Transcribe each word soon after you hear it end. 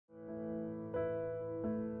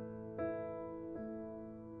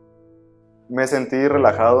Me sentí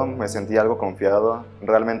relajado, me sentí algo confiado.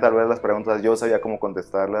 Realmente al ver las preguntas yo sabía cómo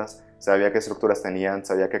contestarlas, sabía qué estructuras tenían,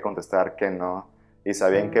 sabía qué contestar, qué no, y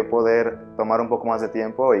sabía en qué poder tomar un poco más de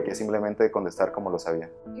tiempo y que simplemente contestar como lo sabía.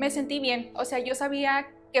 Me sentí bien, o sea, yo sabía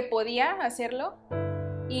que podía hacerlo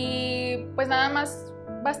y pues nada más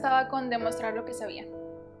bastaba con demostrar lo que sabía.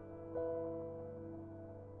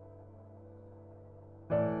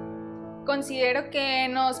 Considero que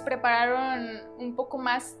nos prepararon un poco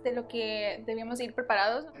más de lo que debíamos ir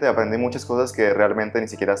preparados. Aprendí muchas cosas que realmente ni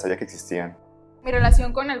siquiera sabía que existían. Mi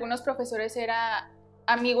relación con algunos profesores era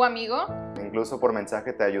amigo-amigo. Incluso por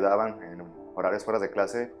mensaje te ayudaban en horarios fuera de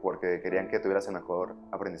clase porque querían que tuvieras el mejor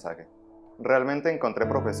aprendizaje. Realmente encontré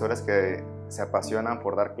profesores que se apasionan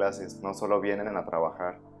por dar clases, no solo vienen a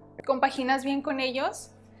trabajar. Compaginas bien con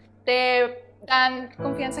ellos, te dan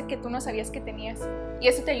confianza que tú no sabías que tenías y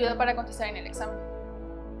eso te ayuda para contestar en el examen.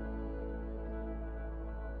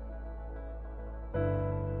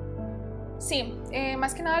 Sí,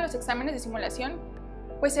 más que nada los exámenes de simulación,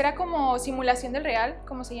 pues era como simulación del real,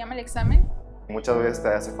 como se llama el examen. Muchas veces te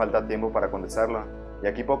hace falta tiempo para contestarlo y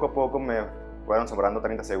aquí poco a poco me fueron sobrando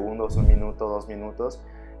 30 segundos, 1 minuto, 2 minutos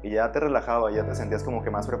y ya te relajaba, ya te sentías como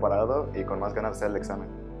que más preparado y con más ganas de hacer el examen.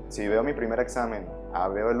 Si veo mi primer examen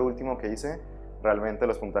veo el último que hice, realmente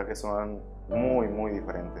los puntajes son muy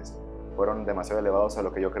diferentes. Fueron demasiado elevados a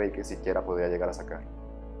lo que yo creí que siquiera podía llegar a sacar.